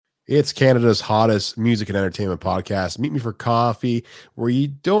It's Canada's hottest music and entertainment podcast. Meet me for coffee, where you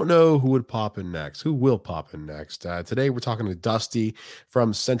don't know who would pop in next, who will pop in next. Today, we're talking to Dusty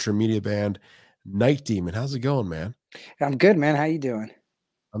from Central Media Band Night Demon. How's it going, man? I'm good, man. How you doing?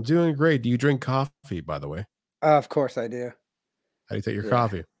 I'm doing great. Do you drink coffee, by the way? Of course I do. How do you take your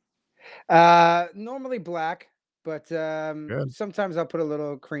Yeah. coffee? Normally black, but Good. sometimes I'll put a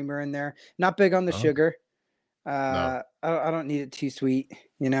little creamer in there. Not big on the Oh, sugar. no. I don't need it too sweet,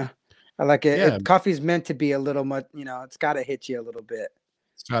 you know. I like it. Yeah, Coffee's meant to be a little much, it's got to hit you a little bit.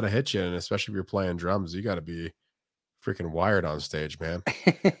 it's got to hit you. And especially if you're playing drums, you got to be freaking wired on stage, man.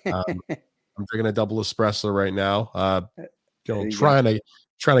 Um, I'm drinking a double espresso right now. There you go.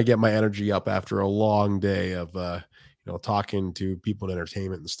 Trying to get my energy up after a long day of talking to people in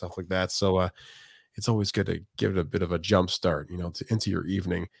entertainment and stuff like that. So it's always good to give it a bit of a jump start, into your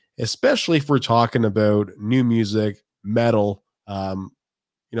evening, especially if we're talking about new music, metal.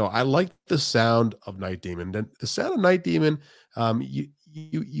 I like the sound of Night Demon. The sound of Night Demon.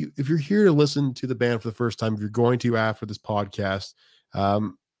 If you're here to listen to the band for the first time, if you're going to after this podcast,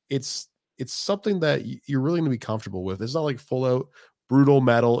 um, it's it's something that you're really going to be comfortable with. It's not like full out brutal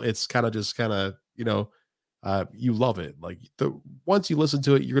metal. It's kind of you love it. Like the once you listen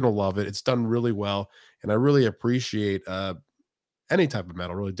to it, you're gonna love it. It's done really well, and I really appreciate any type of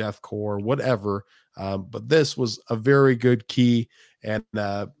metal, really deathcore, whatever. But this was a very good key and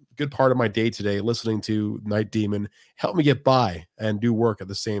good part of my day today. Listening to Night Demon helped me get by and do work at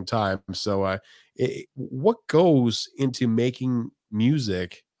the same time. So, what goes into making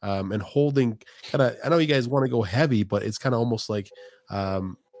music and holding kind of? I know you guys want to go heavy, but it's kind of almost like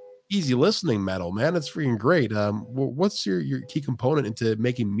um, easy listening metal, man. It's freaking great. What's your key component into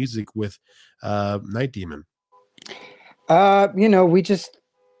making music with Night Demon? We just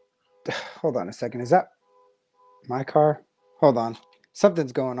hold on a second. Is that my car? Hold on.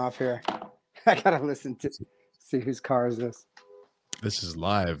 Something's going off here. I gotta listen to see whose car is this. This is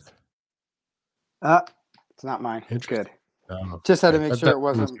live. Uh, it's not mine. Interesting. Good. Oh, Just had to okay. make sure That it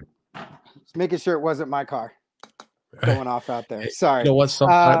means wasn't making sure it wasn't my car you going off out there. Sorry. know what?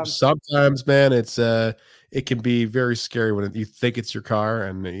 Um, Sometimes, man, it can be very scary when you think it's your car,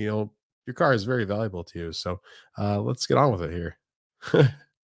 and your car is very valuable to you. So, let's get on with it here.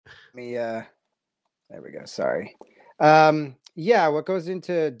 me there we go. Sorry. Yeah, what goes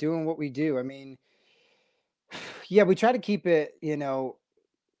into doing what we do? I mean, yeah, we try to keep it, a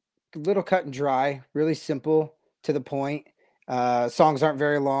little cut and dry, really simple to the point. Songs aren't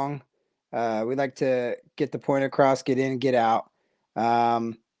very long. We like to get the point across, get in, get out.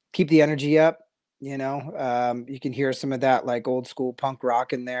 Um, Keep the energy up. You can hear some of that like old school punk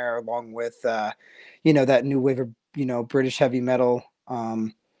rock in there, along with that new wave of British heavy metal.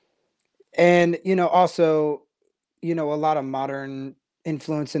 And also a lot of modern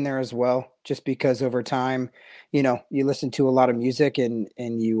influence in there as well, just because over time, you listen to a lot of music and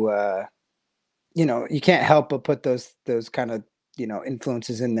you can't help but put those kind of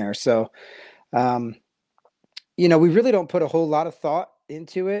influences in there. So um we really don't put a whole lot of thought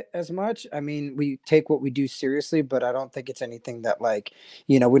into it as much. I mean, we take what we do seriously, but I don't think it's anything that like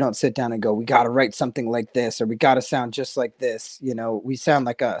we don't sit down and go, we got to write something like this, or we got to sound just like this. We sound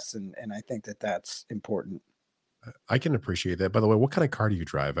like us, and I think that that's important. I can appreciate that. By the way, what kind of car do you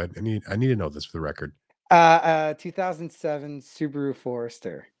drive? I need to know this for the record. 2007 Subaru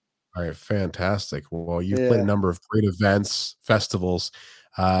Forester. All right, fantastic. Well, you've played a Yeah. number of great events, festivals,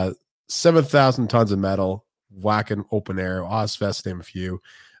 uh, 7,000 tons of metal, Wacken Open Air, Ozfest, name a few.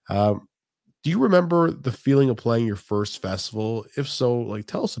 Um, do you remember the feeling of playing your first festival? If so, like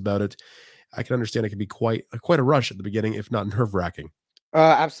tell us about it. I can understand it can be quite a rush at the beginning, if not nerve wracking.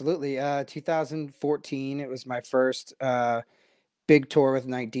 Absolutely. 2014, it was my first big tour with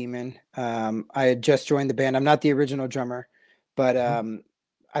Night Demon. I had just joined the band. I'm not the original drummer, but Mhm.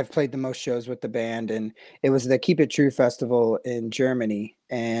 I've played the most shows with the band, and it was the Keep It True festival in Germany.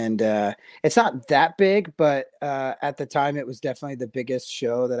 And it's not that big, but at the time, it was definitely the biggest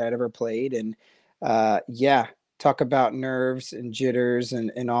show that I'd ever played. And yeah, talk about nerves and jitters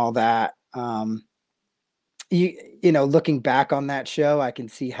and all that. Looking back on that show, I can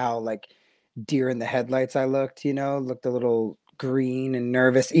see how like deer in the headlights I looked a little green and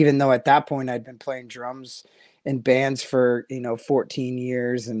nervous, even though at that point I'd been playing drums in bands for, 14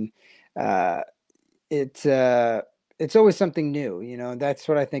 years. And uh, it's, uh, it's always something new, that's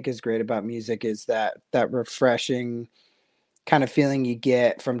what I think is great about music is that refreshing kind of feeling you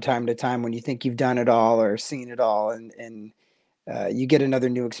get from time to time when you think you've done it all or seen it all. And you get another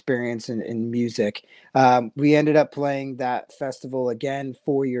new experience in music. We ended up playing that festival again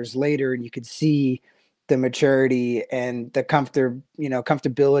 4 years later, and you could see the maturity and the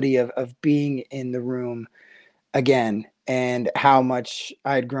comfortability of being in the room again, and how much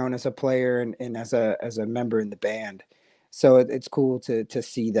I'd grown as a player and as a member in the band. So it's cool to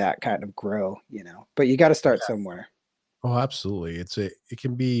see that kind of grow, but you got to start somewhere. Oh, absolutely. It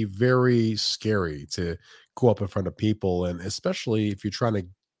can be very scary to go up in front of people, and especially if you're trying to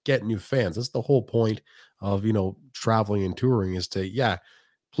get new fans. That's the whole point of, traveling and touring, is to, yeah,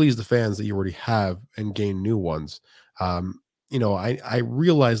 please the fans that you already have and gain new ones. I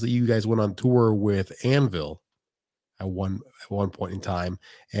realized that you guys went on tour with Anvil at one point in time,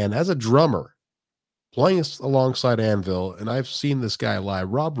 and as a drummer playing alongside Anvil, and I've seen this guy live,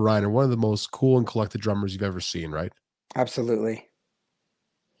 Rob Reiner, one of the most cool and collected drummers you've ever seen, right? Absolutely.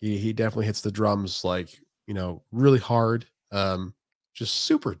 He definitely hits the drums like, really hard. Just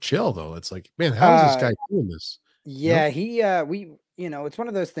super chill though. It's like, man, how is this Uh guy doing this? You know? Yeah, it's one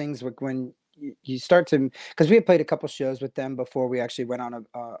of those things when you start to, because we had played a couple shows with them before we actually went on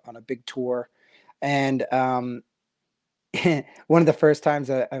a big tour, and one of the first times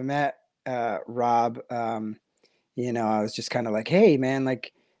I met Rob, I was just kind of like, "Hey, man,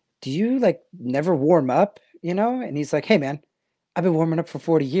 like, do you like never warm up?" And he's like, "Hey, man, I've been warming up for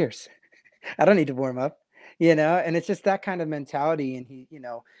 40 years. I don't need to warm up." And it's just that kind of mentality. And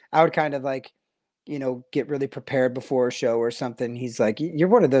I would kind of like, get really prepared before a show or something. He's like, You're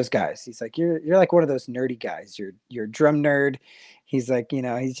one of those guys." He's like, You're like one of those nerdy guys. You're a drum nerd." He's like,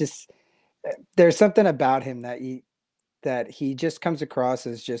 he's just there's something about him that he just comes across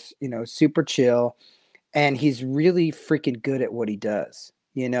as just, super chill, and he's really freaking good at what he does.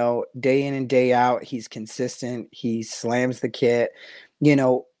 Day in and day out, he's consistent. He slams the kit. You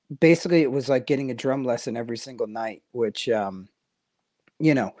know, Basically it was like getting a drum lesson every single night, which you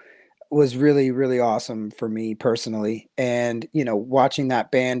know, was really, really awesome for me personally. And, watching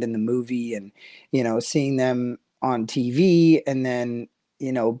that band in the movie and, seeing them on TV, and then,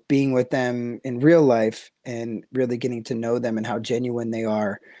 being with them in real life and really getting to know them and how genuine they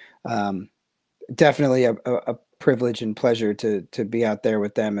are. Um, Definitely a privilege and pleasure to be out there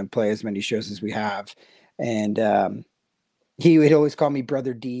with them and play as many shows as we have. And he would always call me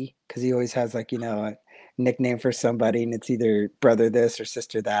Brother D, because he always has like, a nickname for somebody, and it's either brother this or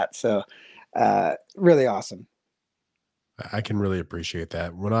sister that. So really awesome. I can really appreciate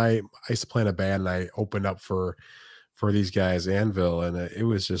that. When I used to play in a band, and I opened up for these guys, Anvil, and it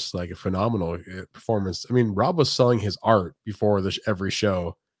was just like a phenomenal performance. I mean, Rob was selling his art before every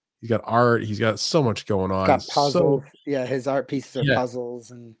show. He's got art. He's got so much going on. Got So puzzles. Yeah, his art pieces are yeah, puzzles,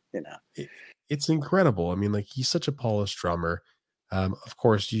 and it, it's incredible. I mean, like, he's such a polished drummer. Of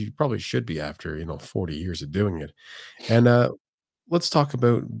course, you probably should be after 40 years of doing it. And let's talk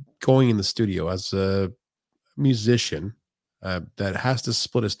about going in the studio as a musician that has to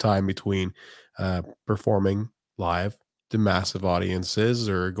split his time between performing live to massive audiences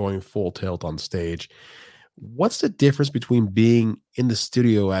or going full tilt on stage. What's the difference between being in the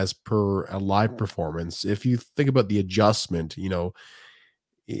studio as per a live performance? If you think about the adjustment, you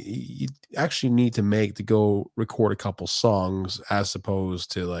actually need to make to go record a couple songs, as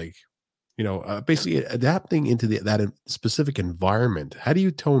opposed to, like, basically adapting into that specific environment. How do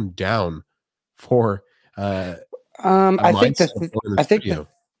you tone down for uh, a I think mindset of going in the I think studio?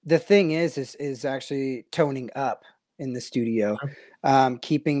 the thing is actually toning up in the studio, Okay.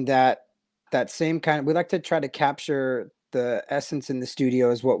 keeping that same kind. We like to try to capture the essence in the studio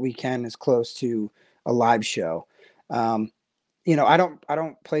as what we can, as close to a live show. Um, I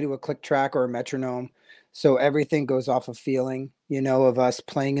don't play to a click track or a metronome, so everything goes off of feeling, of us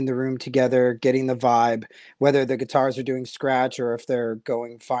playing in the room together, getting the vibe, whether the guitars are doing scratch or if they're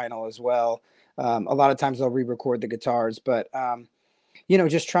going final as well. A lot of times I'll re-record the guitars, but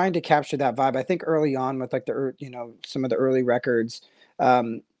just trying to capture that vibe. I think early on with like some of the early records,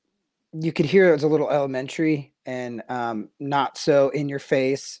 um, you could hear it was a little elementary and not so in your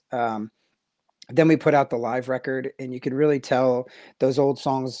face. Then we put out the live record, and you could really tell those old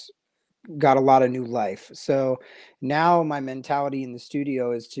songs got a lot of new life. So now my mentality in the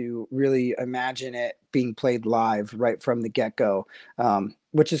studio is to really imagine it being played live right from the get go,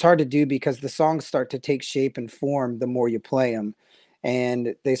 which is hard to do because the songs start to take shape and form the more you play them.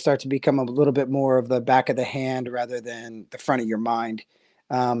 And they start to become a little bit more of the back of the hand rather than the front of your mind.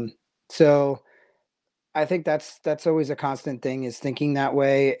 So I think that's always a constant thing, is thinking that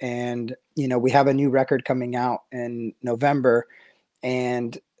way. And we have a new record coming out in November,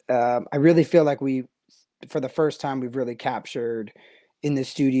 and I really feel like for the first time, we've really captured in the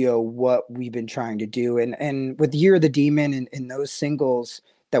studio what we've been trying to do. And with Year of the Demon and those singles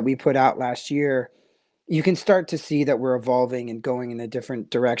that we put out last year, you can start to see that we're evolving and going in a different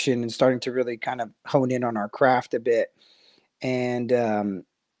direction and starting to really kind of hone in on our craft a bit. And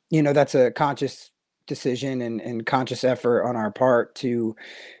that's a conscious decision and conscious effort on our part to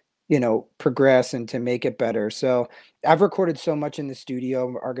progress and to make it better. So I've recorded so much in the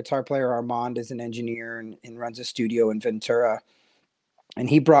studio. Our guitar player Armand is an engineer and runs a studio in Ventura, and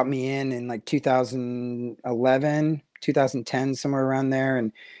he brought me in like 2011, 2010, somewhere around there,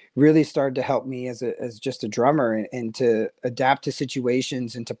 and really started to help me as just a drummer, and to adapt to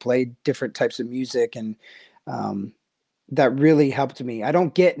situations and to play different types of music. And um, that really helped me. I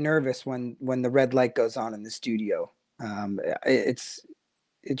don't get nervous when the red light goes on in the studio. It's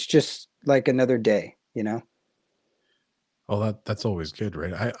just like another day, you know? Oh, that's always good,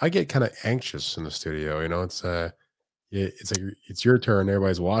 right? I get kind of anxious in the studio. It's like it's your turn.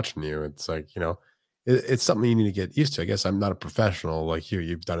 Everybody's watching you. It's like, it's something you need to get used to. I guess I'm not a professional like you.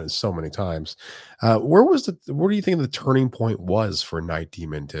 You've done it so many times. Where do you think the turning point was for Night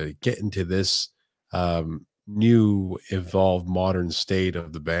Demon to get into this new, evolved, modern state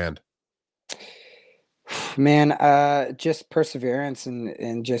of the band? Man, just perseverance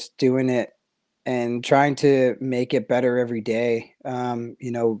and just doing it and trying to make it better every day.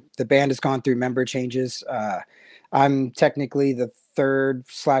 The band has gone through member changes. I'm technically the third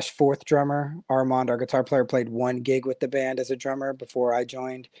slash fourth drummer. Armand, our guitar player, played one gig with the band as a drummer before I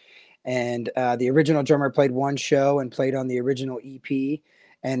joined. And the original drummer played one show and played on the original EP.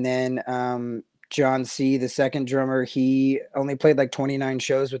 And then John C, the second drummer, he only played like 29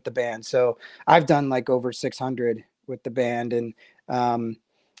 shows with the band. So I've done like over 600 with the band. And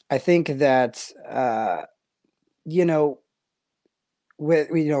I think that you know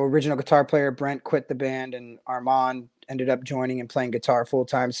with original guitar player Brent quit the band, and Armand ended up joining and playing guitar full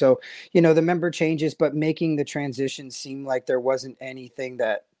time. So the member changes, but making the transition seem like there wasn't anything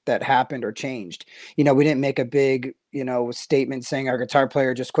that happened or changed. We didn't make a big statement saying our guitar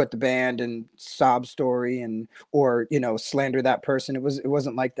player just quit the band and sob story, and or slander that person. It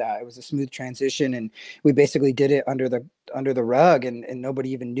wasn't like that. It was a smooth transition, and we basically did it under the rug, and nobody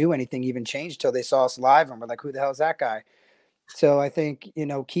even knew anything even changed till they saw us live and we're like, who the hell is that guy? So I think,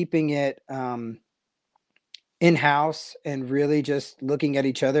 keeping it in house and really just looking at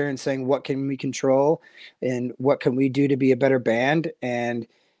each other and saying, what can we control and what can we do to be a better band, and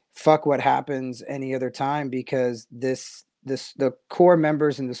fuck what happens any other time, because the core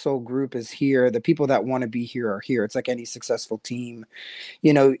members in this whole group is here. The people that want to be here are here. It's like any successful team.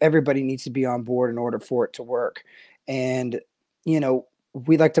 Everybody needs to be on board in order for it to work. And,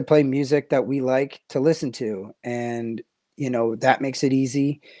 we like to play music that we like to listen to. And, that makes it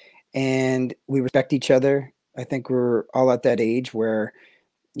easy. And we respect each other. I think we're all at that age where,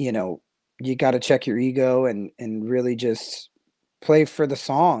 you know, you got to check your ego and really just play for the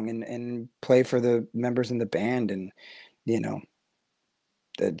song and play for the members in the band. And, you know,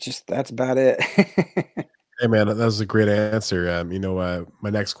 that's about it. Hey man, that was a great answer. My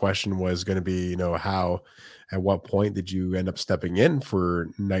next question was going to be, how, at what point did you end up stepping in for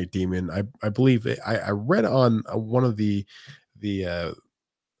Night Demon? I believe I read on one of the uh,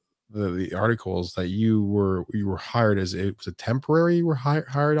 the articles that you were hired as, it was a temporary, you were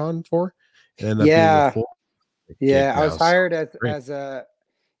hired on for, and ended up being a Yeah. full gig Yeah. I now. was So hired as, great.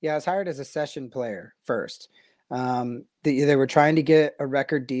 yeah, I was hired as a session player first. They were trying to get a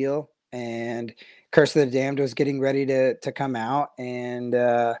record deal, and Curse of the Damned was getting ready to come out, and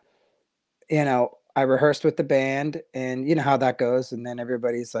I rehearsed with the band, and you know how that goes. And then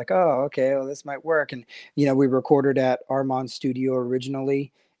everybody's like, "Oh, okay, well, this might work." And we recorded at Armand's studio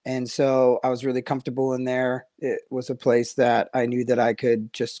originally, and so I was really comfortable in there. It was a place that I knew that I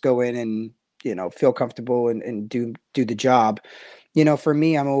could just go in and feel comfortable and do the job. For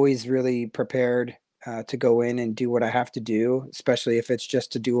me, I'm always really prepared to go in and do what I have to do, especially if it's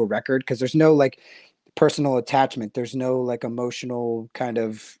just to do a record, because there's no like personal attachment. There's no like emotional kind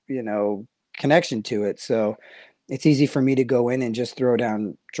of, connection to it. So it's easy for me to go in and just throw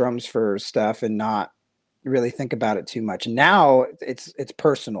down drums for stuff and not really think about it too much. Now it's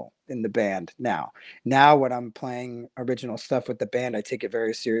personal in the band now. Now when I'm playing original stuff with the band, I take it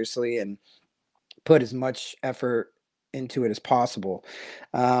very seriously and put as much effort into it as possible.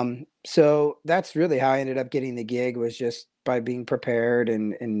 So that's really how I ended up getting the gig, was just by being prepared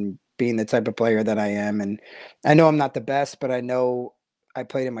and being the type of player that I am. And I know I'm not the best, but I know I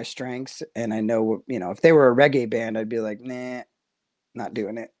played in my strengths, and I know, if they were a reggae band, I'd be like, nah, not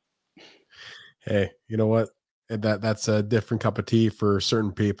doing it. Hey, you know what? That's a different cup of tea for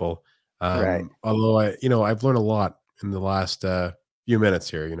certain people. Right. Although I've learned a lot in the last few minutes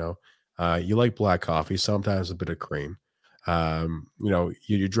here. You like black coffee, sometimes a bit of cream.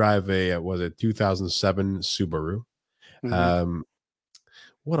 You drive a was it 2007 Subaru. Mhm. Um,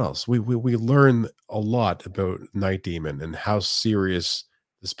 what else? We learn a lot about Night Demon and how serious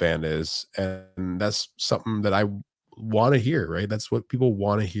this band is, and that's something that I want to hear. Right, that's what people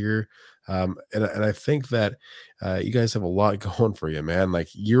want to hear, and I think that you guys have a lot going for you, man. Like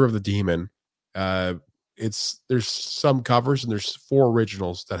Year of the Demon, uh, there's some covers and there's four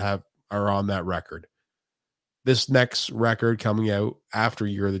originals that have are on that record. This next record coming out after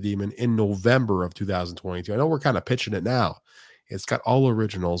Year of the Demon in November of 2022. I know we're kind of pitching it now. It's got all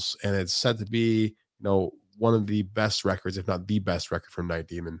originals and it's said to be, one of the best records, if not the best record from Night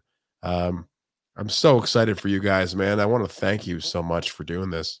Demon. Um, I'm so excited for you guys, man. I want to thank you so much for doing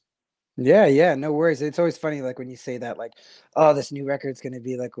this. Yeah, yeah, no worries. It's always funny, like when you say that, like, "Oh, this new record's gonna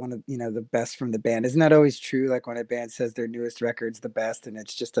be like one of the best from the band." Isn't that always true? Like when a band says their newest record's the best, and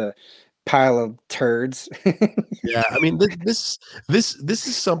it's just a pile of turds. Yeah, I mean, this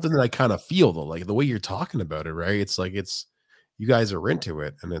is something that I kind of feel though, like the way you're talking about it, right? It's like you guys are into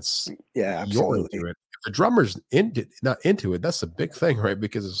it, and it's Yeah, you're absolutely. into it. If the drummer's not into it, that's a big thing, right?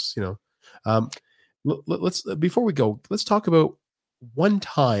 Because um, let's before we go, let's talk about one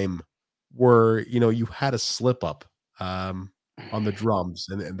time where you had a slip up um on the drums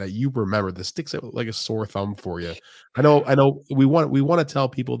and that you remember that sticks out like a sore thumb for you. I know we want to tell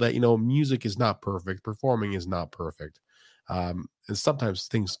people that music is not perfect, performing is not perfect. And sometimes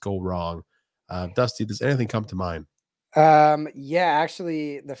things go wrong. Dusty, does anything come to mind? Yeah,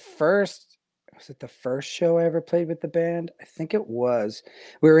 actually, was it the first show I ever played with the band? I think it was.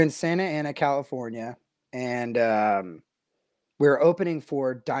 We were in Santa Ana, California, and we were opening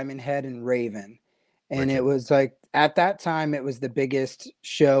for Diamond Head and Raven. And it Wicked. was like at that time, it was the biggest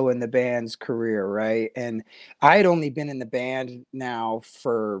show in the band's career, right? And I had only been in the band now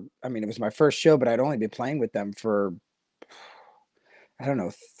for, I mean, it was my first show, but I'd only been playing with them for, I don't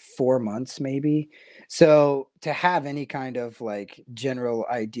know, 4 months maybe. So to have any kind of like general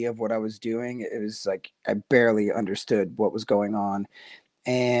idea of what I was doing, it was like I barely understood what was going on.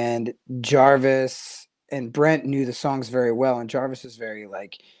 And Jarvis and Brent knew the songs very well, and Jarvis is very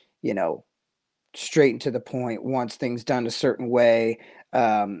like, you know, straight and to the point, wants things done a certain way,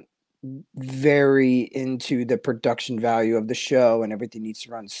 um, very into the production value of the show, and everything needs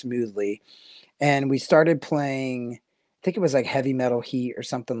to run smoothly. And we started playing, I think it was like Heavy Metal Heat or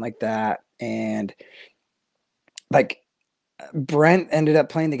something like that. And like Brent ended up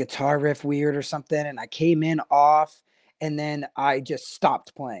playing the guitar riff weird or something, and I came in off, and then I just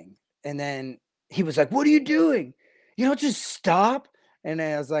stopped playing. And then he was like, "What are you doing? You don't just stop." And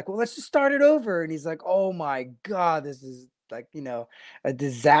I was like, "Well, let's just start it over." And he's like, "Oh my god, this is like a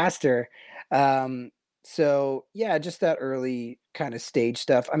disaster." Um, so yeah, just that early kind of stage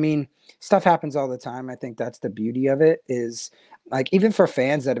stuff. I mean, stuff happens all the time. I think that's the beauty of it. Is like even for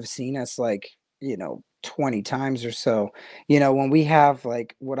fans that have seen us like 20 times or so, when we have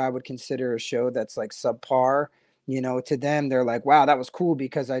like what I would consider a show that's like subpar, to them, they're like, wow, that was cool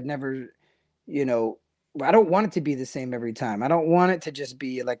because I'd never, you know, I don't want it to be the same every time. I don't want it to just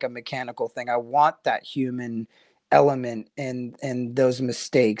be like a mechanical thing. I want that human element and those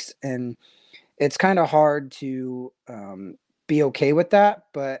mistakes. And it's kind of hard to be okay with that,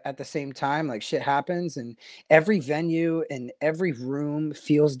 but at the same time, like shit happens, and every venue and every room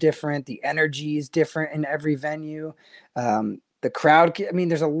feels different. The energy is different in every venue. The crowd, I mean,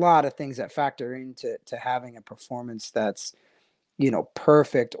 there's a lot of things that factor into having a performance that's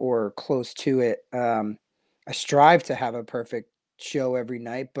perfect or close to it. I strive to have a perfect show every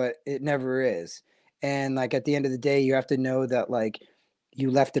night, but it never is. And like at the end of the day, you have to know that like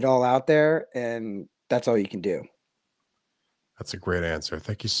you left it all out there and that's all you can do. That's a great answer.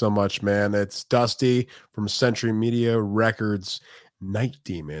 Thank you so much, man. It's Dusty from Century Media Records, Night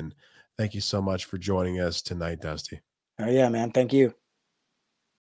Demon. Thank you so much for joining us tonight, Dusty. Oh yeah, man. Thank you.